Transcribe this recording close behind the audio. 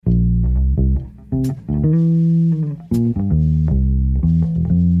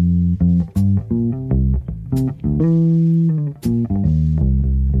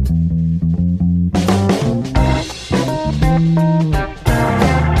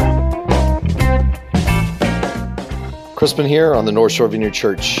Crispin here on the North Shore Vineyard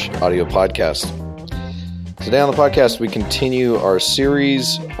Church audio podcast. Today on the podcast, we continue our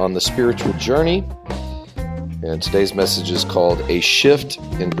series on the spiritual journey, and today's message is called A Shift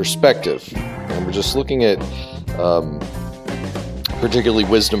in Perspective. And we're just looking at particularly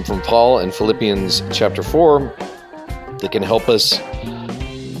wisdom from Paul in Philippians chapter 4 that can help us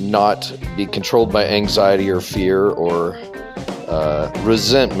not be controlled by anxiety or fear or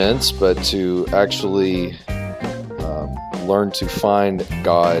resentments, but to actually learn to find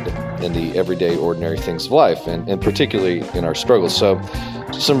God in the everyday, ordinary things of life, and particularly in our struggles. So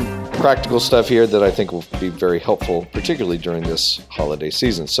some practical stuff here that I think will be very helpful, particularly during this holiday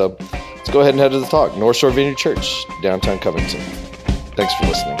season. So let's go ahead and head to the talk. North Shore Vineyard Church, downtown Covington. Thanks for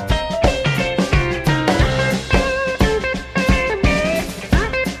listening.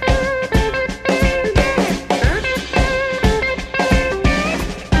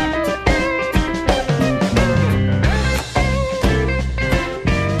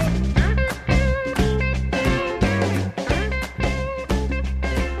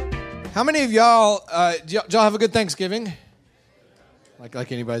 How many of y'all, y'all have a good Thanksgiving?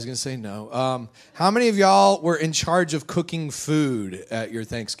 Like anybody's going to say no. How many of y'all were in charge of cooking food at your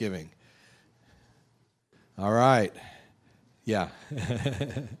Thanksgiving? All right. Yeah.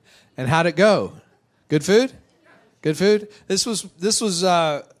 And how'd it go? Good food? Good food? This was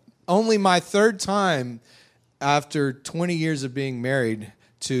only my third time after 20 years of being married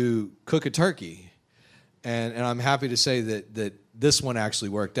to cook a turkey. And I'm happy to say that this one actually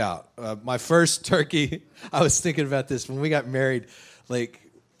worked out. My first turkey, I was thinking about this when we got married, like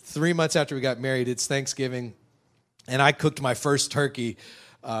 3 months after we got married, it's Thanksgiving, and I cooked my first turkey,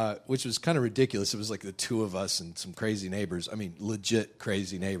 which was kind of ridiculous. It was like the two of us and some crazy neighbors. I mean, legit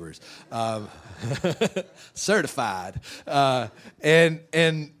crazy neighbors. Certified.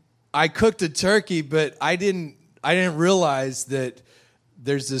 And I cooked a turkey, but I didn't realize that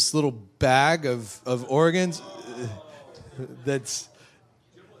there's this little bag of organs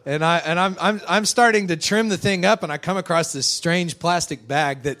I'm starting to trim the thing up, and I come across this strange plastic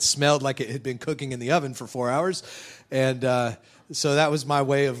bag that smelled like it had been cooking in the oven for 4 hours, and so that was my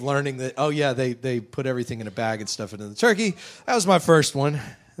way of learning that, oh yeah, they put everything in a bag and stuff it in the turkey. That was my first one.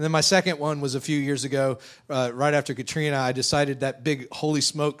 And then my second one was a few years ago, right after Katrina. I decided that big Holy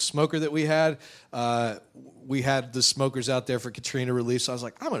Smoke smoker that we had the smokers out there for Katrina relief, so I was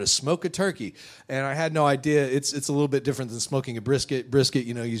like, I'm going to smoke a turkey. And I had no idea. It's a little bit different than smoking a brisket. Brisket,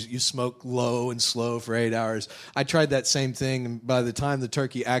 you smoke low and slow for 8 hours. I tried that same thing, and by the time the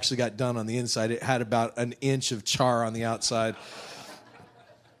turkey actually got done on the inside, it had about an inch of char on the outside.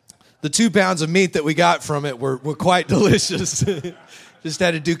 The 2 pounds of meat that we got from it were quite delicious. Just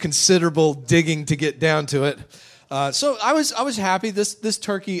had to do considerable digging to get down to it. So I was happy. This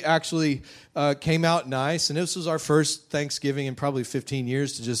turkey actually came out nice, and this was our first Thanksgiving in probably 15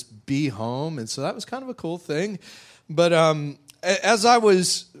 years to just be home, and so that was kind of a cool thing. But as I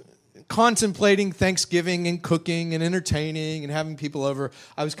was contemplating Thanksgiving and cooking and entertaining and having people over,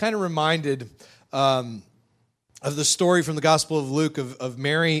 I was kind of reminded of the story from the Gospel of Luke of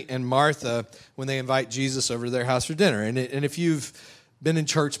Mary and Martha when they invite Jesus over to their house for dinner. And if you've been in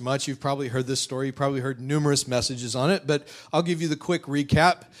church much, you've probably heard this story. You've probably heard numerous messages on it, but I'll give you the quick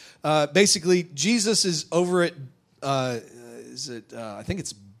recap. Basically, Jesus is over at, I think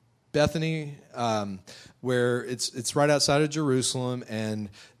it's Bethany, where it's right outside of Jerusalem, and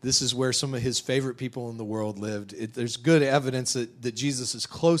this is where some of his favorite people in the world lived. There's good evidence that Jesus'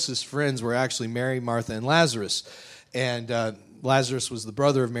 closest friends were actually Mary, Martha, and Lazarus. And Lazarus was the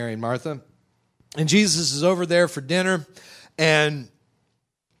brother of Mary and Martha. And Jesus is over there for dinner, and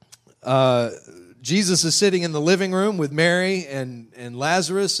Jesus is sitting in the living room with Mary and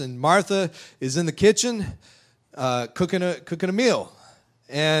Lazarus, and Martha is in the kitchen cooking a meal.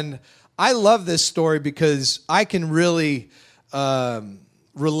 And I love this story because I can really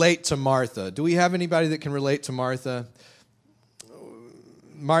relate to Martha. Do we have anybody that can relate to Martha?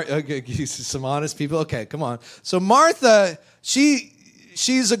 Okay, some honest people? Okay, come on. So Martha,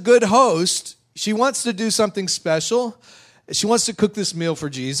 she's a good host. She wants to do something special. She wants to cook this meal for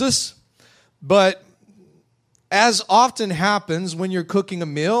Jesus, but as often happens when you're cooking a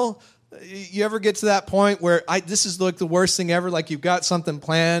meal, you ever get to that point where this is like the worst thing ever, like you've got something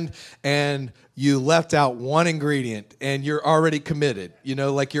planned and you left out one ingredient and you're already committed,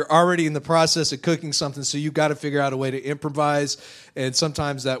 like you're already in the process of cooking something, so you've got to figure out a way to improvise, and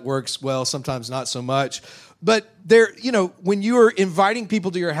sometimes that works well, sometimes not so much. But when you are inviting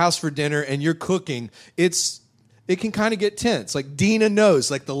people to your house for dinner and you're cooking, it can kind of get tense. Like Dina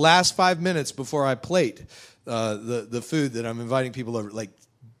knows, like the last 5 minutes before I plate the food that I'm inviting people over, like,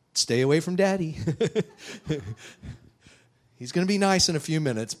 stay away from Daddy. He's going to be nice in a few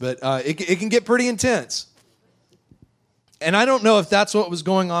minutes, but it can get pretty intense. And I don't know if that's what was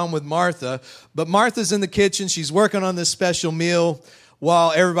going on with Martha, but Martha's in the kitchen. She's working on this special meal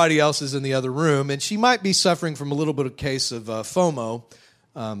while everybody else is in the other room. And she might be suffering from a little bit of case of FOMO,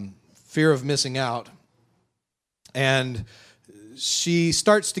 fear of missing out. And she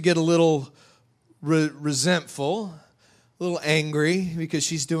starts to get a little resentful, a little angry because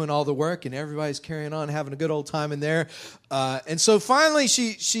she's doing all the work and everybody's carrying on, having a good old time in there. And so finally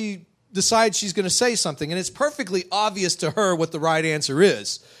she decides she's going to say something, and it's perfectly obvious to her what the right answer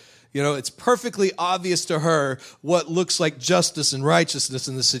is. You know, it's perfectly obvious to her what looks like justice and righteousness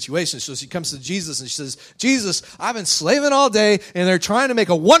in this situation. So she comes to Jesus and she says, Jesus, I've been slaving all day, and they're trying to make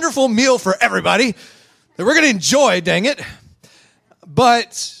a wonderful meal for everybody that we're going to enjoy, dang it.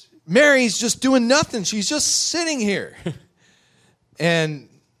 But Mary's just doing nothing. She's just sitting here. And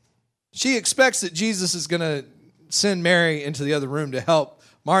she expects that Jesus is going to send Mary into the other room to help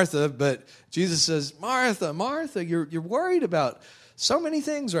Martha, but Jesus says, Martha, Martha, you're worried about so many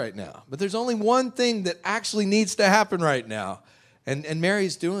things right now, but there's only one thing that actually needs to happen right now, and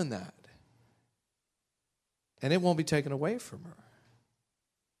Mary's doing that, and it won't be taken away from her.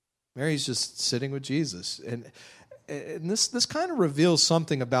 Mary's just sitting with Jesus, and this kind of reveals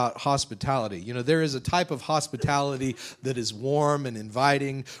something about hospitality. You know, there is a type of hospitality that is warm and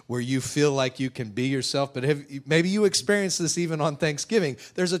inviting, where you feel like you can be yourself. But maybe you experience this even on Thanksgiving.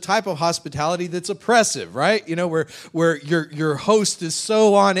 There's a type of hospitality that's oppressive, right? You know, where your host is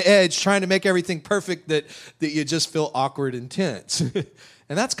so on edge, trying to make everything perfect that you just feel awkward and tense. And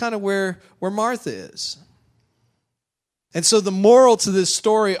that's kind of where Martha is. And so the moral to this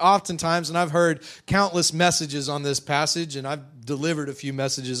story oftentimes, and I've heard countless messages on this passage, and I've delivered a few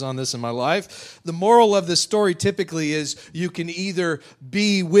messages on this in my life, the moral of this story typically is you can either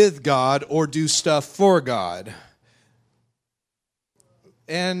be with God or do stuff for God.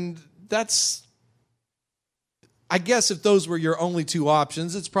 And that's, I guess if those were your only two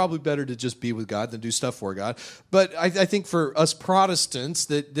options, it's probably better to just be with God than do stuff for God. But I think for us Protestants,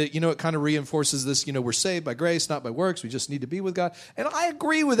 that you know, it kind of reinforces this, you know, we're saved by grace, not by works. We just need to be with God. And I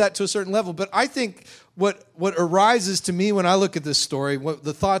agree with that to a certain level. But I think what arises to me when I look at this story,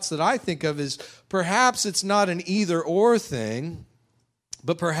 the thoughts that I think of is perhaps it's not an either-or thing,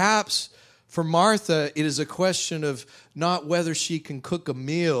 but perhaps for Martha, it is a question of not whether she can cook a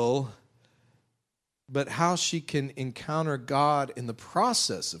meal, but how she can encounter God in the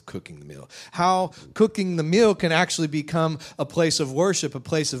process of cooking the meal. How cooking the meal can actually become a place of worship, a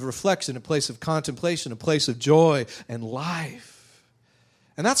place of reflection, a place of contemplation, a place of joy and life.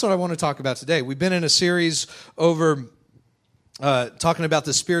 And that's what I want to talk about today. We've been in a series over talking about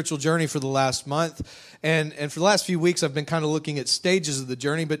the spiritual journey for the last month. And for the last few weeks, I've been kind of looking at stages of the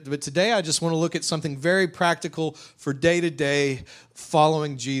journey. But today, I just want to look at something very practical for day-to-day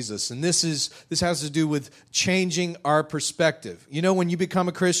following Jesus. And this has to do with changing our perspective. You know, when you become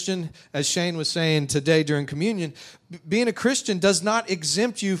a Christian, as Shane was saying today during communion, being a Christian does not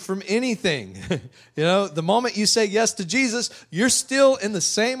exempt you from anything. You know, the moment you say yes to Jesus, you're still in the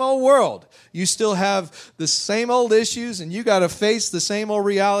same old world. You still have the same old issues, and you got to face the same old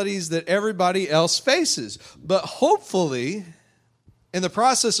realities that everybody else faces. But hopefully, in the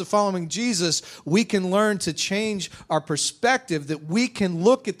process of following Jesus, we can learn to change our perspective, that we can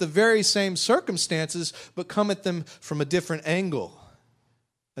look at the very same circumstances, but come at them from a different angle.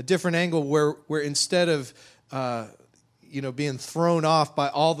 A different angle where instead of being thrown off by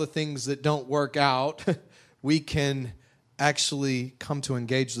all the things that don't work out, we can actually come to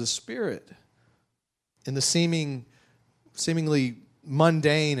engage the Spirit in the seemingly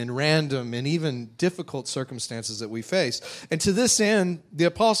mundane and random and even difficult circumstances that we face. And to this end, the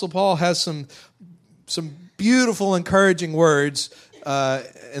Apostle Paul has some beautiful, encouraging words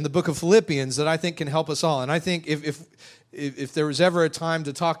in the book of Philippians that I think can help us all. And I think if there was ever a time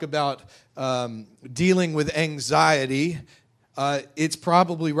to talk about dealing with anxiety, it's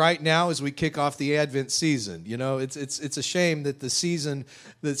probably right now as we kick off the Advent season. You know, it's a shame that the season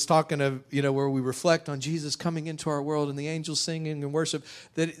that's talking of, you know, where we reflect on Jesus coming into our world and the angels singing and worship,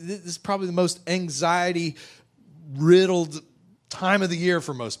 that this is probably the most anxiety-riddled time of the year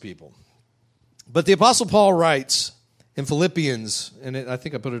for most people. But the Apostle Paul writes in Philippians, and I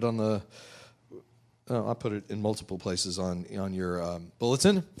think I put it on I put it in multiple places on your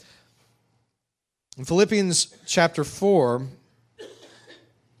bulletin. In Philippians chapter 4,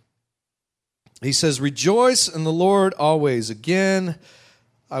 he says, "Rejoice in the Lord always." Again,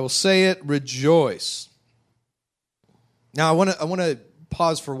 I will say it, rejoice. Now, I want to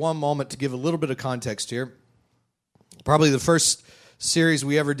pause for one moment to give a little bit of context here. Probably the first series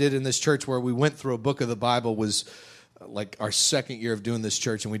we ever did in this church where we went through a book of the Bible was like our second year of doing this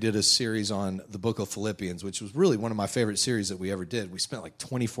church, and we did a series on the book of Philippians, which was really one of my favorite series that we ever did. We spent like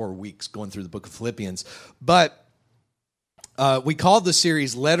 24 weeks going through the book of Philippians. But we called the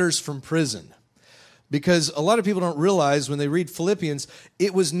series Letters from Prison, because a lot of people don't realize when they read Philippians,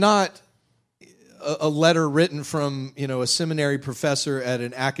 it was not a letter written from, a seminary professor at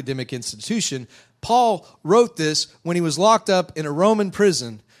an academic institution. Paul wrote this when he was locked up in a Roman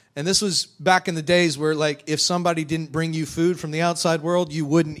prison. And this was back in the days where, like, if somebody didn't bring you food from the outside world, you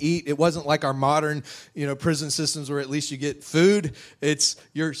wouldn't eat. It wasn't like our modern, prison systems where at least you get food. It's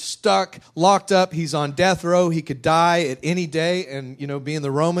you're stuck, locked up. He's on death row. He could die at any day. And, being the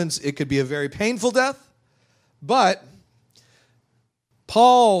Romans, it could be a very painful death. But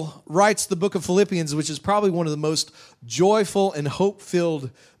Paul writes the book of Philippians, which is probably one of the most joyful and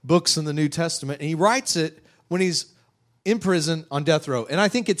hope-filled books in the New Testament. And he writes it when he's in prison on death row. And I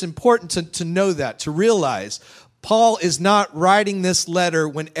think it's important to know that, to realize Paul is not writing this letter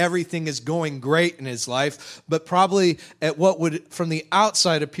when everything is going great in his life, but probably at what would from the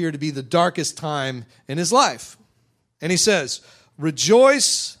outside appear to be the darkest time in his life. And he says,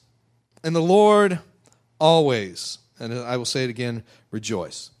 "Rejoice in the Lord always." And I will say it again,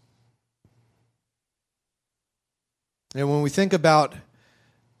 rejoice. And when we think about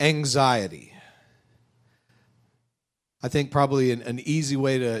anxiety, I think probably an easy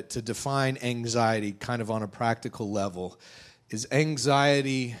way to define anxiety kind of on a practical level is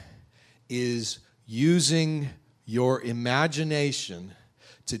anxiety is using your imagination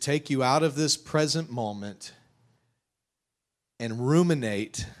to take you out of this present moment and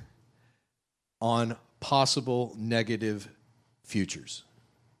ruminate on possible negative futures.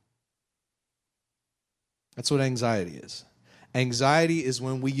 That's what anxiety is. Anxiety is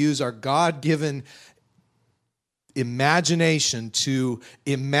when we use our God-given imagination to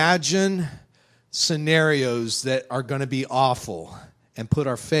imagine scenarios that are going to be awful and put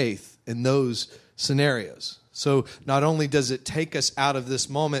our faith in those scenarios. So not only does it take us out of this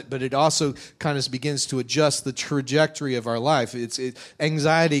moment, but it also kind of begins to adjust the trajectory of our life.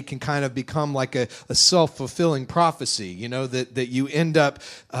 Anxiety can kind of become like a self-fulfilling prophecy, that you end up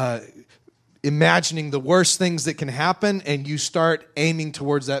imagining the worst things that can happen, and you start aiming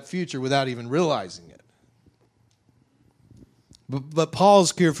towards that future without even realizing it. But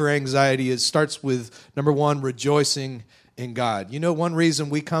Paul's cure for anxiety starts with, number one, rejoicing in God. One reason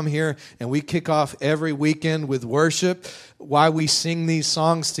we come here and we kick off every weekend with worship, why we sing these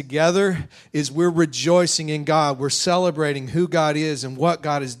songs together, is we're rejoicing in God. We're celebrating who God is and what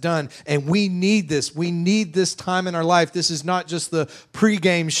God has done. And we need this. We need this time in our life. This is not just the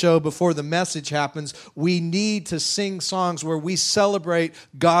pregame show before the message happens. We need to sing songs where we celebrate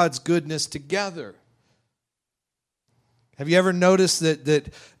God's goodness together. Have you ever noticed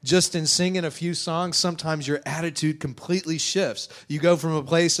that just in singing a few songs, sometimes your attitude completely shifts? You go from a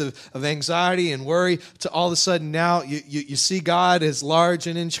place of anxiety and worry to all of a sudden now you see God as large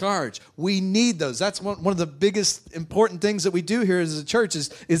and in charge. We need those. That's one of the biggest important things that we do here as a church is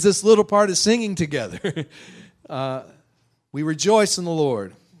this little part of singing together. We rejoice in the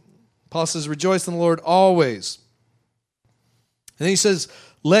Lord. Paul says, rejoice in the Lord always. And then he says,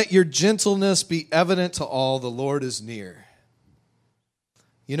 let your gentleness be evident to all, the Lord is near.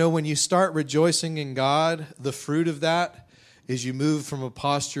 When you start rejoicing in God, the fruit of that is you move from a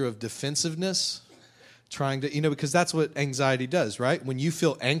posture of defensiveness, trying to, because that's what anxiety does, right? When you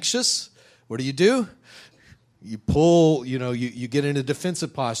feel anxious, what do? You pull, you get in a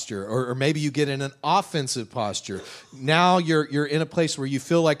defensive posture, or maybe you get in an offensive posture. Now you're in a place where you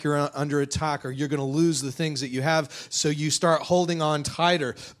feel like you're under attack, or you're going to lose the things that you have, so you start holding on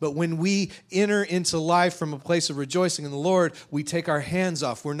tighter. But when we enter into life from a place of rejoicing in the Lord, we take our hands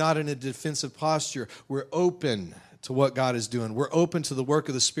off. We're not in a defensive posture. We're open to what God is doing. We're open to the work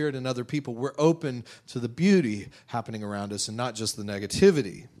of the Spirit in other people. We're open to the beauty happening around us and not just the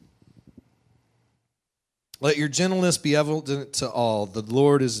negativity. Let your gentleness be evident to all. The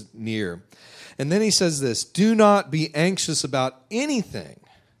Lord is near. And then he says this, do not be anxious about anything,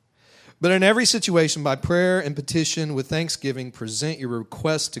 but in every situation, by prayer and petition with thanksgiving, present your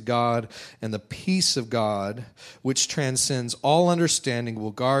requests to God, and the peace of God, which transcends all understanding,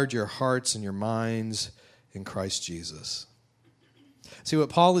 will guard your hearts and your minds in Christ Jesus. See, what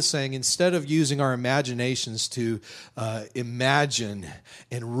Paul is saying, instead of using our imaginations to imagine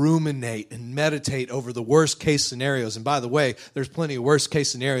and ruminate and meditate over the worst case scenarios, and by the way, there's plenty of worst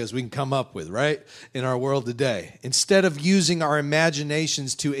case scenarios we can come up with, right, in our world today. Instead of using our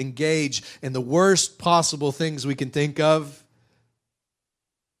imaginations to engage in the worst possible things we can think of,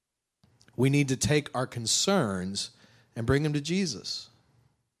 we need to take our concerns and bring them to Jesus.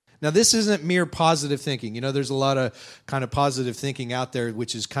 Now, this isn't mere positive thinking. You know, there's a lot of kind of positive thinking out there,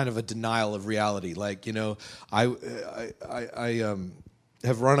 which is kind of a denial of reality. Like, you know, I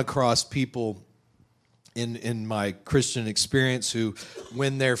have run across people in my Christian experience who,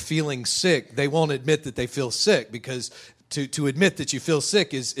 when they're feeling sick, they won't admit that they feel sick, because to admit that you feel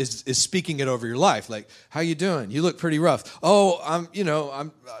sick is speaking it over your life. Like, how you doing? You look pretty rough. Oh,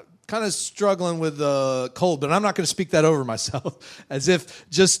 I'm kind of struggling with a cold, but I'm not going to speak that over myself. As if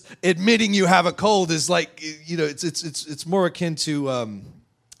just admitting you have a cold is like, you know, it's more akin to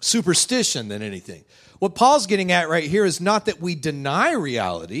superstition than anything. What Paul's getting at right here is not that we deny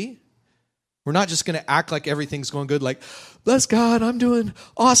reality. We're not just going to act like everything's going good, like, bless God, I'm doing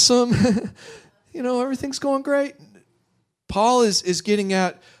awesome. You know, everything's going great. Paul is getting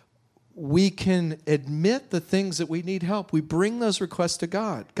at, we can admit the things that we need help. We bring those requests to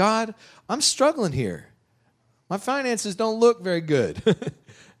God. God, I'm struggling here. My finances don't look very good.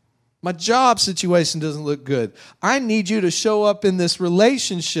 My job situation doesn't look good. I need you to show up in this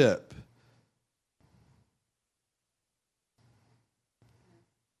relationship.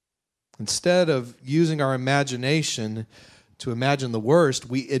 Instead of using our imagination to imagine the worst,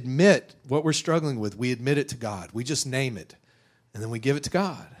 we admit what we're struggling with. We admit it to God. We just name it, and then we give it to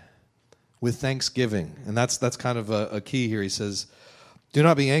God with thanksgiving. And that's kind of a key here. He says, do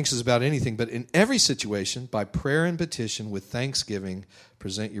not be anxious about anything, but in every situation, by prayer and petition, with thanksgiving,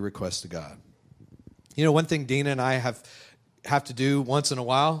 present your request to God. You know, one thing Dina and I have to do once in a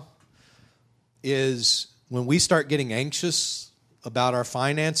while is, when we start getting anxious about our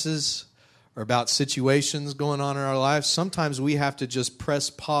finances or about situations going on in our lives, sometimes we have to just press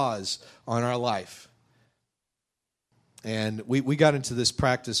pause on our life. And we got into this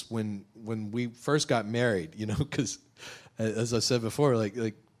practice when we first got married, you know, because, as I said before,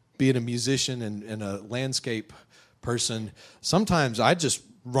 like being a musician and a landscape person, sometimes I just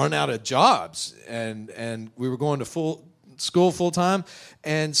run out of jobs, and we were going to school full time,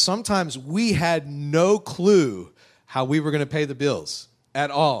 and sometimes we had no clue how we were going to pay the bills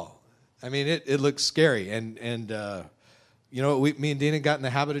at all. I mean, it looked scary, and you know what me and Dina got in the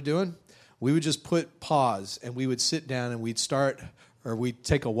habit of doing? We would just put pause, and we would sit down, and we'd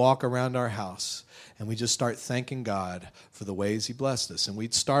take a walk around our house, and we just start thanking God for the ways He blessed us. And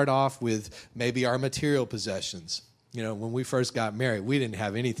we'd start off with maybe our material possessions. You know, when we first got married, we didn't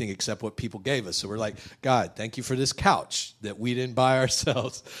have anything except what people gave us. So we're like, God, thank you for this couch that we didn't buy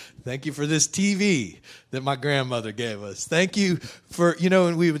ourselves. Thank you for this TV that my grandmother gave us. Thank you for, you know,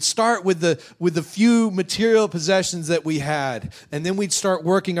 and we would start with the few material possessions that we had. And then we'd start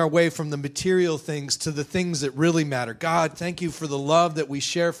working our way from the material things to the things that really matter. God, thank you for the love that we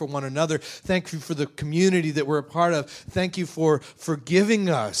share for one another. Thank you for the community that we're a part of. Thank you for forgiving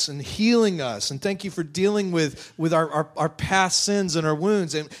us and healing us. And thank you for dealing with our past sins and our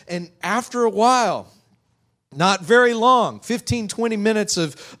wounds. And after a while, not very long, 15, 20 minutes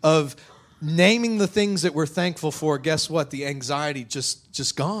of naming the things that we're thankful for, guess what? The anxiety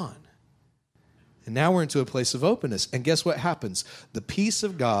just gone. And now we're into a place of openness. And guess what happens? The peace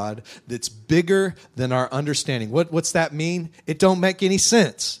of God that's bigger than our understanding. What's that mean? It don't make any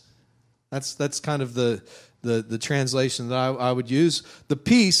sense. That's kind of the translation that I would use. The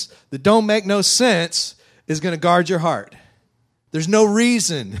peace that don't make no sense is going to guard your heart. There's no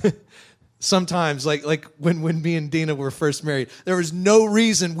reason. Sometimes, like when me and Dina were first married, there was no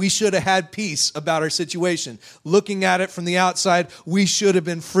reason we should have had peace about our situation. Looking at it from the outside, we should have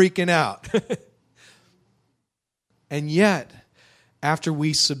been freaking out. And yet, after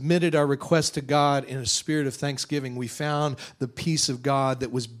we submitted our request to God in a spirit of thanksgiving, we found the peace of God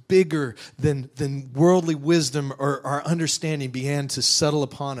that was bigger than worldly wisdom or our understanding began to settle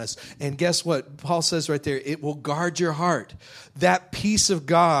upon us. And guess what? Paul says right there, it will guard your heart. That peace of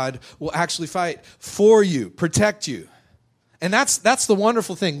God will actually fight for you, protect you. And that's the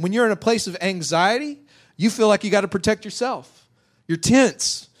wonderful thing. When you're in a place of anxiety, you feel like you got to protect yourself. You're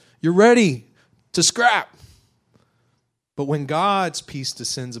tense. You're ready to scrap. But when God's peace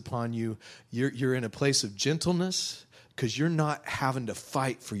descends upon you, you're in a place of gentleness because you're not having to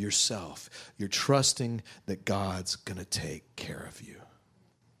fight for yourself. You're trusting that God's going to take care of you.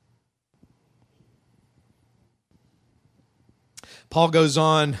 Paul goes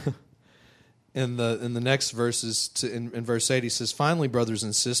on in the next verses in verse 8. He says, "Finally, brothers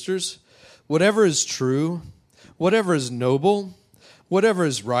and sisters, whatever is true, whatever is noble, whatever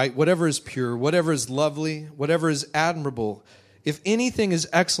is right, whatever is pure, whatever is lovely, whatever is admirable, if anything is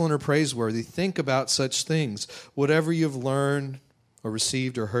excellent or praiseworthy, think about such things. Whatever you have learned or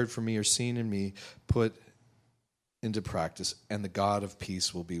received or heard from me or seen in me, put into practice, and the God of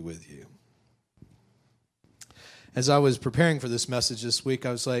peace will be with you." as I was preparing for this message this week,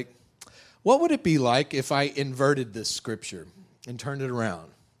 I was like, what would it be like if I inverted this scripture and turned it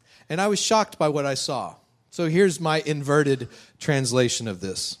around? And I was shocked by what I saw. So here's my inverted translation of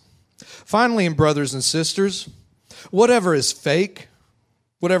this. Finally, brothers and sisters, whatever is fake,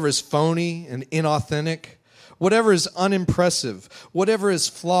 whatever is phony and inauthentic, whatever is unimpressive, whatever is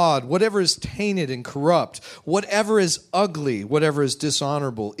flawed, whatever is tainted and corrupt, whatever is ugly, whatever is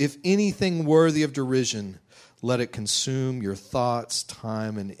dishonorable, if anything worthy of derision, let it consume your thoughts,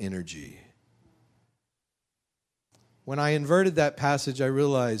 time, and energy. When I inverted that passage, I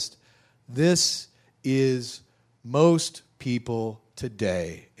realized this is most people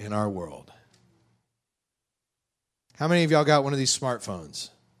today in our world. How many of y'all got one of these smartphones?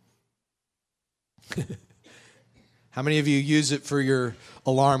 How many of you use it for your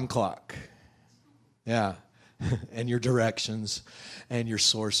alarm clock? Yeah, and your directions and your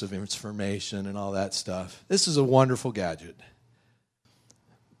source of information and all that stuff. This is a wonderful gadget.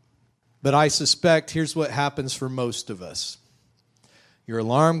 But I suspect here's what happens for most of us. Your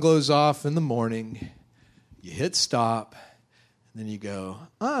alarm goes off in the morning, you hit stop, and then you go,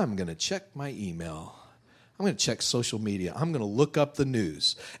 I'm going to check my email. I'm going to check social media. I'm going to look up the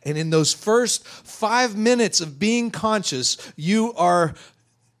news. And in those first 5 minutes of being conscious, you are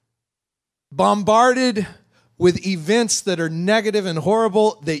bombarded with events that are negative and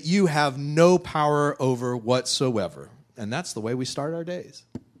horrible that you have no power over whatsoever. And that's the way we start our days.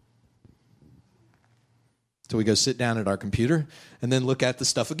 So we go sit down at our computer and then look at the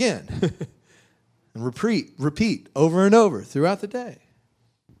stuff again. And repeat over and over throughout the day.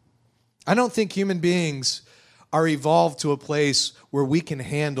 I don't think human beings are evolved to a place where we can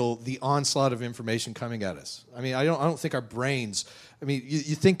handle the onslaught of information coming at us. I mean, I don't think our brains,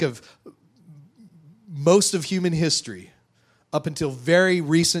 you think of most of human history up until very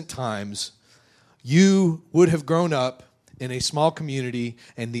recent times, you would have grown up in a small community,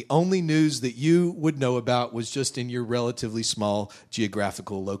 and the only news that you would know about was just in your relatively small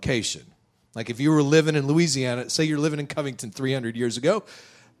geographical location. Like if you were living in Louisiana, say you're living in Covington 300 years ago.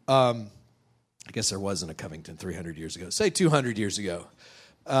 I guess there wasn't a Covington 300 years ago. Say 200 years ago.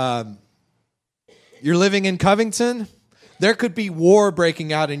 You're living in Covington. There could be war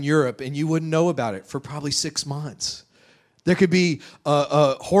breaking out in Europe, and you wouldn't know about it for probably 6 months. There could be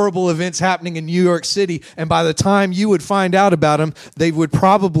horrible events happening in New York City, and by the time you would find out about them, they would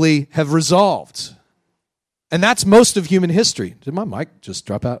probably have resolved. And that's most of human history. Did my mic just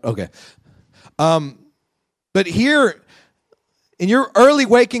drop out? Okay. But here, in your early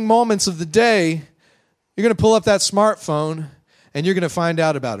waking moments of the day, you're going to pull up that smartphone, and you're going to find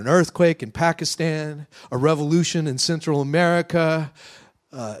out about an earthquake in Pakistan, a revolution in Central America,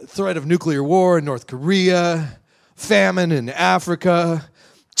 threat of nuclear war in North Korea, famine in Africa,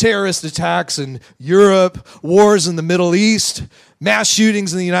 terrorist attacks in Europe, wars in the Middle East, mass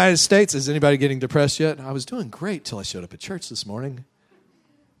shootings in the United States. Is anybody getting depressed yet? I was doing great till I showed up at church this morning.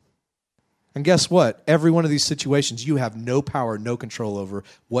 And guess what? Every one of these situations you have no power, no control over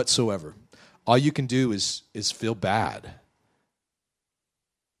whatsoever. All you can do is feel bad.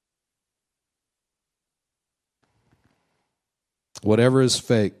 Whatever is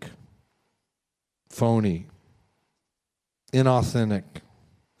fake, phony, inauthentic,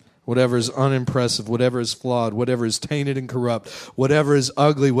 whatever is unimpressive, whatever is flawed, whatever is tainted and corrupt, whatever is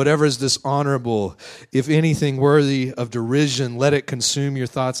ugly, whatever is dishonorable, if anything worthy of derision, let it consume your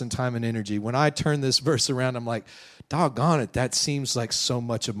thoughts and time and energy. When I turn this verse around, I'm like, doggone it, that seems like so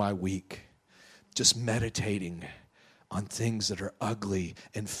much of my week. Just meditating on things that are ugly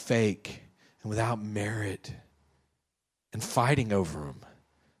and fake and without merit and fighting over them.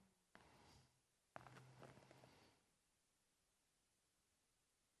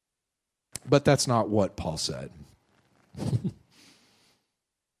 But that's not what Paul said.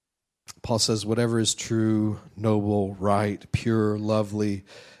 Paul says, whatever is true, noble, right, pure, lovely,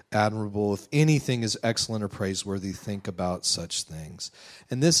 admirable, if anything is excellent or praiseworthy, think about such things.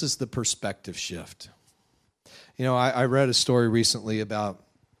 And this is the perspective shift. You know, I read a story recently about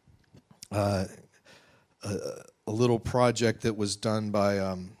a little project that was done by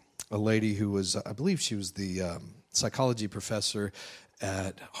a lady who was, I believe she was the psychology professor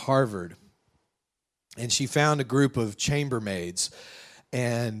at Harvard. And she found a group of chambermaids,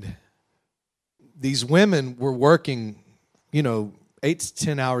 and these women were working, 8 to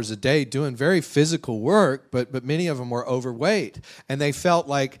 10 hours a day doing very physical work, but many of them were overweight. And they felt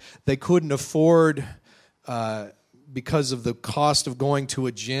like they couldn't afford, because of the cost of going to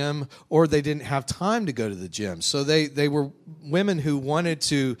a gym, or they didn't have time to go to the gym. So they were women who wanted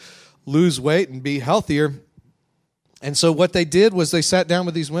to lose weight and be healthier. And so what they did was they sat down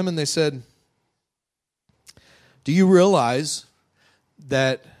with these women. They said, Do you realize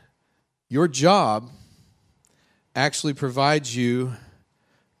that your job actually provides you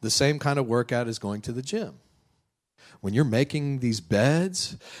the same kind of workout as going to the gym? When you're making these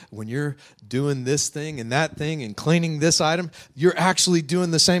beds, when you're doing this thing and that thing and cleaning this item, you're actually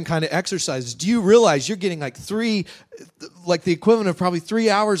doing the same kind of exercises. Do you realize you're getting like the equivalent of probably 3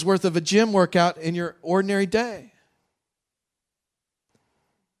 hours worth of a gym workout in your ordinary day?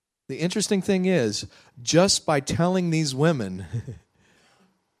 The interesting thing is, just by telling these women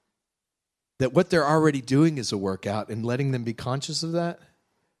that what they're already doing is a workout and letting them be conscious of that,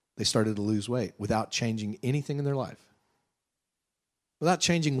 they started to lose weight without changing anything in their life. Without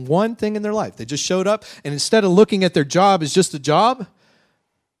changing one thing in their life. They just showed up, and instead of looking at their job as just a job,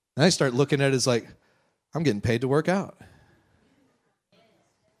 they start looking at it as like, I'm getting paid to work out.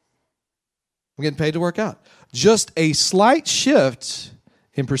 I'm getting paid to work out. Just a slight shift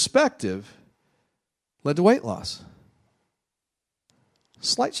in perspective led to weight loss.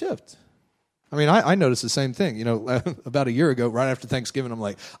 Slight shift. I mean, I noticed the same thing. You know, about a year ago, right after Thanksgiving, I'm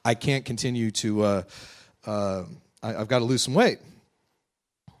like, I can't continue to, I've got to lose some weight.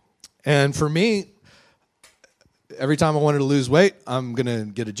 And for me, every time I wanted to lose weight, I'm going to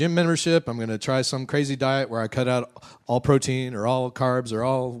get a gym membership. I'm going to try some crazy diet where I cut out all protein or all carbs or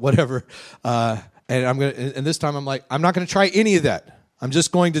all whatever. And this time I'm like, I'm not going to try any of that. I'm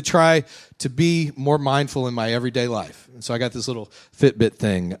just going to try to be more mindful in my everyday life. And so I got this little Fitbit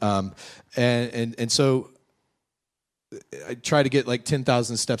thing. And so I try to get like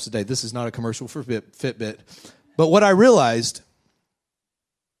 10,000 steps a day. This is not a commercial for Fitbit. But what I realized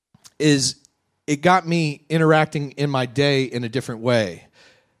is it got me interacting in my day in a different way.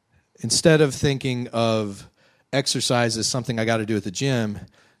 Instead of thinking of exercise as something I got to do at the gym,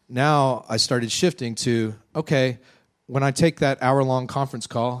 now I started shifting to, okay, when I take that hour-long conference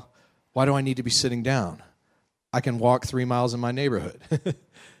call, why do I need to be sitting down? I can walk 3 miles in my neighborhood.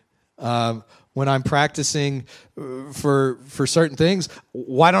 When I'm practicing for certain things,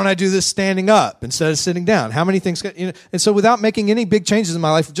 why don't I do this standing up instead of sitting down? How many things? And so without making any big changes in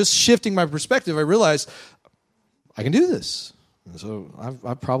my life, just shifting my perspective, I realized I can do this. And so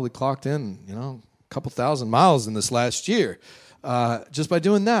I've probably clocked in, a couple thousand miles in this last year just by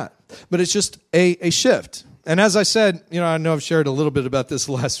doing that. But it's just a shift. And as I said, I know I've shared a little bit about this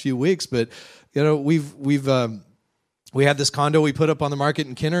the last few weeks, but we had this condo we put up on the market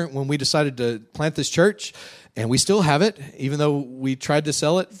in Kenner when we decided to plant this church, and we still have it, even though we tried to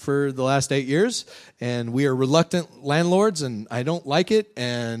sell it for the last 8 years. And we are reluctant landlords, and I don't like it,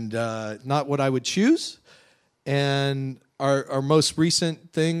 and not what I would choose. And our most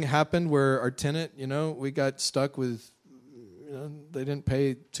recent thing happened where our tenant, we got stuck with, they didn't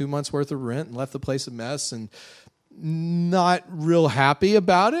pay 2 months worth of rent and left the place a mess, and not real happy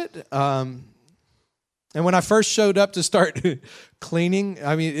about it. And when I first showed up to start cleaning,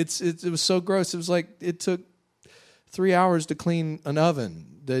 I mean, it was so gross. It was like it took 3 hours to clean an oven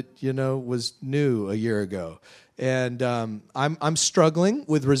that was new a year ago. And I'm struggling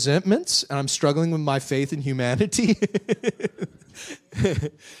with resentments, and I'm struggling with my faith in humanity.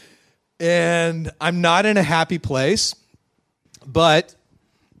 And I'm not in a happy place, but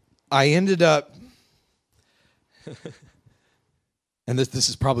I ended up, and this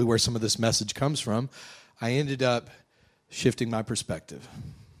is probably where some of this message comes from, I ended up shifting my perspective.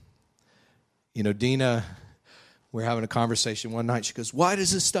 Dina, we're having a conversation one night. She goes, why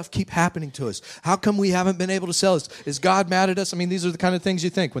does this stuff keep happening to us? How come we haven't been able to sell this? Is God mad at us? I mean, these are the kind of things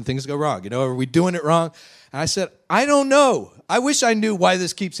you think when things go wrong. Are we doing it wrong? And I said, I don't know. I wish I knew why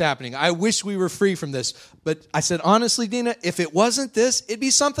this keeps happening. I wish we were free from this. But I said, honestly, Dina, if it wasn't this, it'd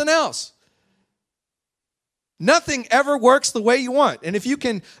be something else. Nothing ever works the way you want. And if you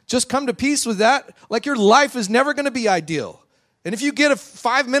can just come to peace with that, like your life is never going to be ideal. And if you get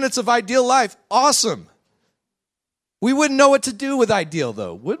 5 minutes of ideal life, awesome. We wouldn't know what to do with ideal,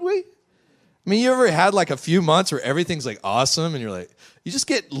 though, would we? I mean, you ever had like a few months where everything's like awesome and you're like, you just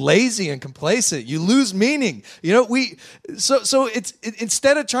get lazy and complacent. You lose meaning. So it's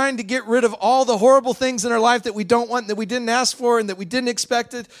instead of trying to get rid of all the horrible things in our life that we don't want, that we didn't ask for and that we didn't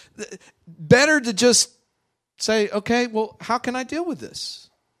expect it, better to just say, okay, well, how can I deal with this?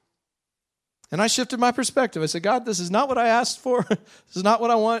 And I shifted my perspective. I said, God, this is not what I asked for. This is not what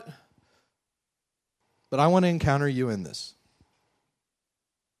I want. But I want to encounter you in this.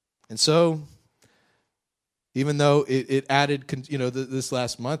 And so, even though it added, this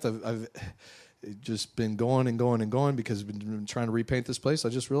last month, I've just been going and going and going because I've been trying to repaint this place. I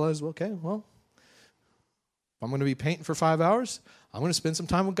just realized, if I'm going to be painting for 5 hours, I'm going to spend some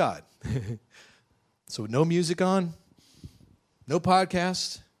time with God. So no music on, no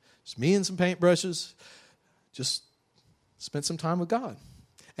podcast, just me and some paintbrushes, just spent some time with God.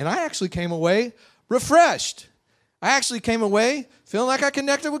 And I actually came away refreshed. I actually came away feeling like I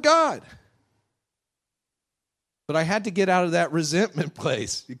connected with God. But I had to get out of that resentment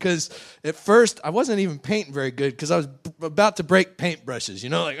place because at first I wasn't even painting very good because I was about to break paintbrushes,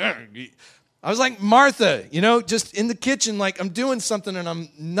 like I was like Martha, just in the kitchen, like I'm doing something and I'm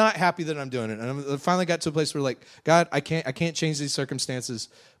not happy that I'm doing it. And I finally got to a place where like, God, I can't change these circumstances,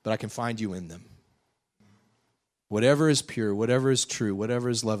 but I can find you in them. Whatever is pure, whatever is true, whatever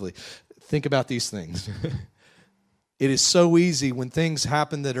is lovely. Think about these things. It is so easy when things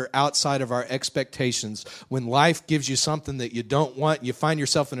happen that are outside of our expectations, when life gives you something that you don't want, you find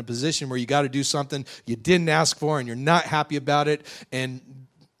yourself in a position where you got to do something you didn't ask for and you're not happy about it, and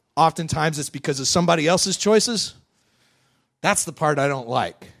oftentimes it's because of somebody else's choices. That's the part I don't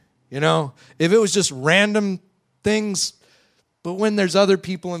like. If it was just random things, but when there's other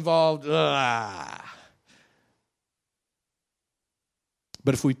people involved,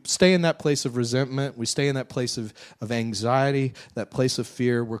 But if we stay in that place of resentment, we stay in that place of anxiety, that place of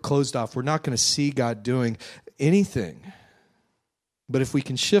fear, we're closed off. We're not going to see God doing anything. But if we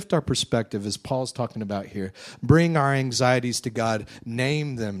can shift our perspective, as Paul's talking about here, bring our anxieties to God,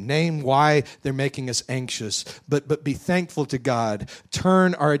 name them, name why they're making us anxious, but be thankful to God,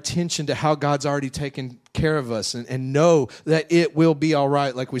 turn our attention to how God's already taken care of us and know that it will be all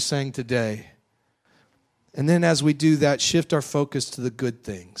right, like we sang today. And then as we do that, shift our focus to the good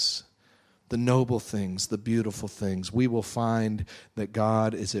things, the noble things, the beautiful things. We will find that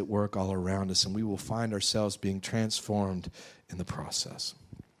God is at work all around us, and we will find ourselves being transformed in the process.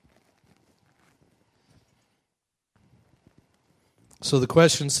 So the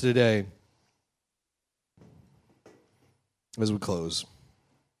questions today, as we close: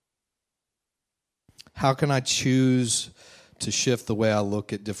 how can I choose to shift the way I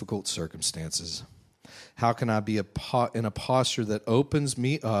look at difficult circumstances? How can I be in a posture that opens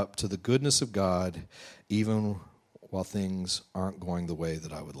me up to the goodness of God, even while things aren't going the way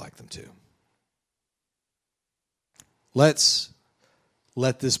that I would like them to? Let's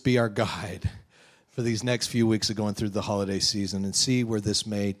let this be our guide for these next few weeks of going through the holiday season and see where this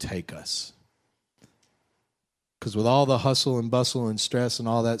may take us. Because with all the hustle and bustle and stress and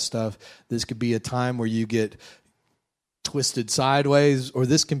all that stuff, this could be a time where you get twisted sideways, or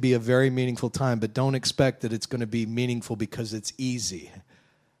this can be a very meaningful time, but don't expect that it's going to be meaningful because it's easy.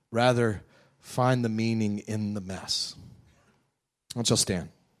 Rather, find the meaning in the mess. Why don't y'all stand?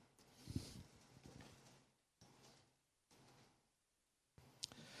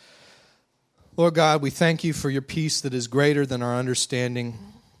 Lord God, we thank you for your peace that is greater than our understanding.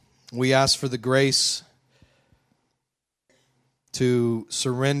 We ask for the grace to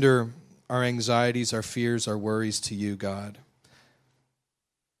surrender our anxieties, our fears, our worries to you, God.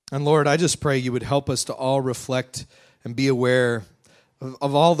 And Lord, I just pray you would help us to all reflect and be aware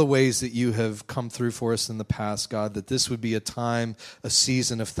of all the ways that you have come through for us in the past, God, that this would be a time, a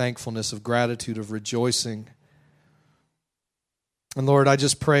season of thankfulness, of gratitude, of rejoicing. And Lord, I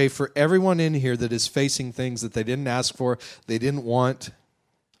just pray for everyone in here that is facing things that they didn't ask for, they didn't want,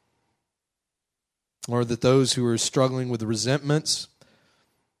 or that those who are struggling with resentments,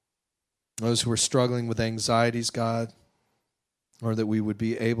 those who are struggling with anxieties, God, or that we would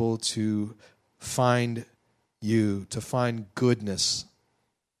be able to find you, to find goodness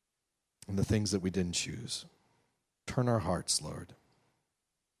in the things that we didn't choose. Turn our hearts, Lord.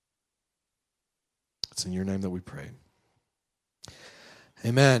 It's in your name that we pray.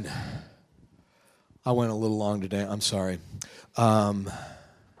 Amen. I went a little long today. I'm sorry.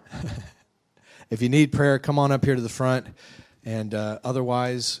 If you need prayer, come on up here to the front. And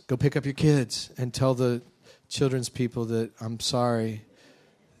otherwise, go pick up your kids and tell the children's people that I'm sorry.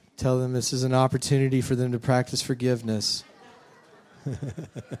 Tell them this is an opportunity for them to practice forgiveness.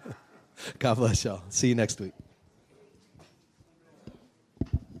 God bless y'all. See you next week.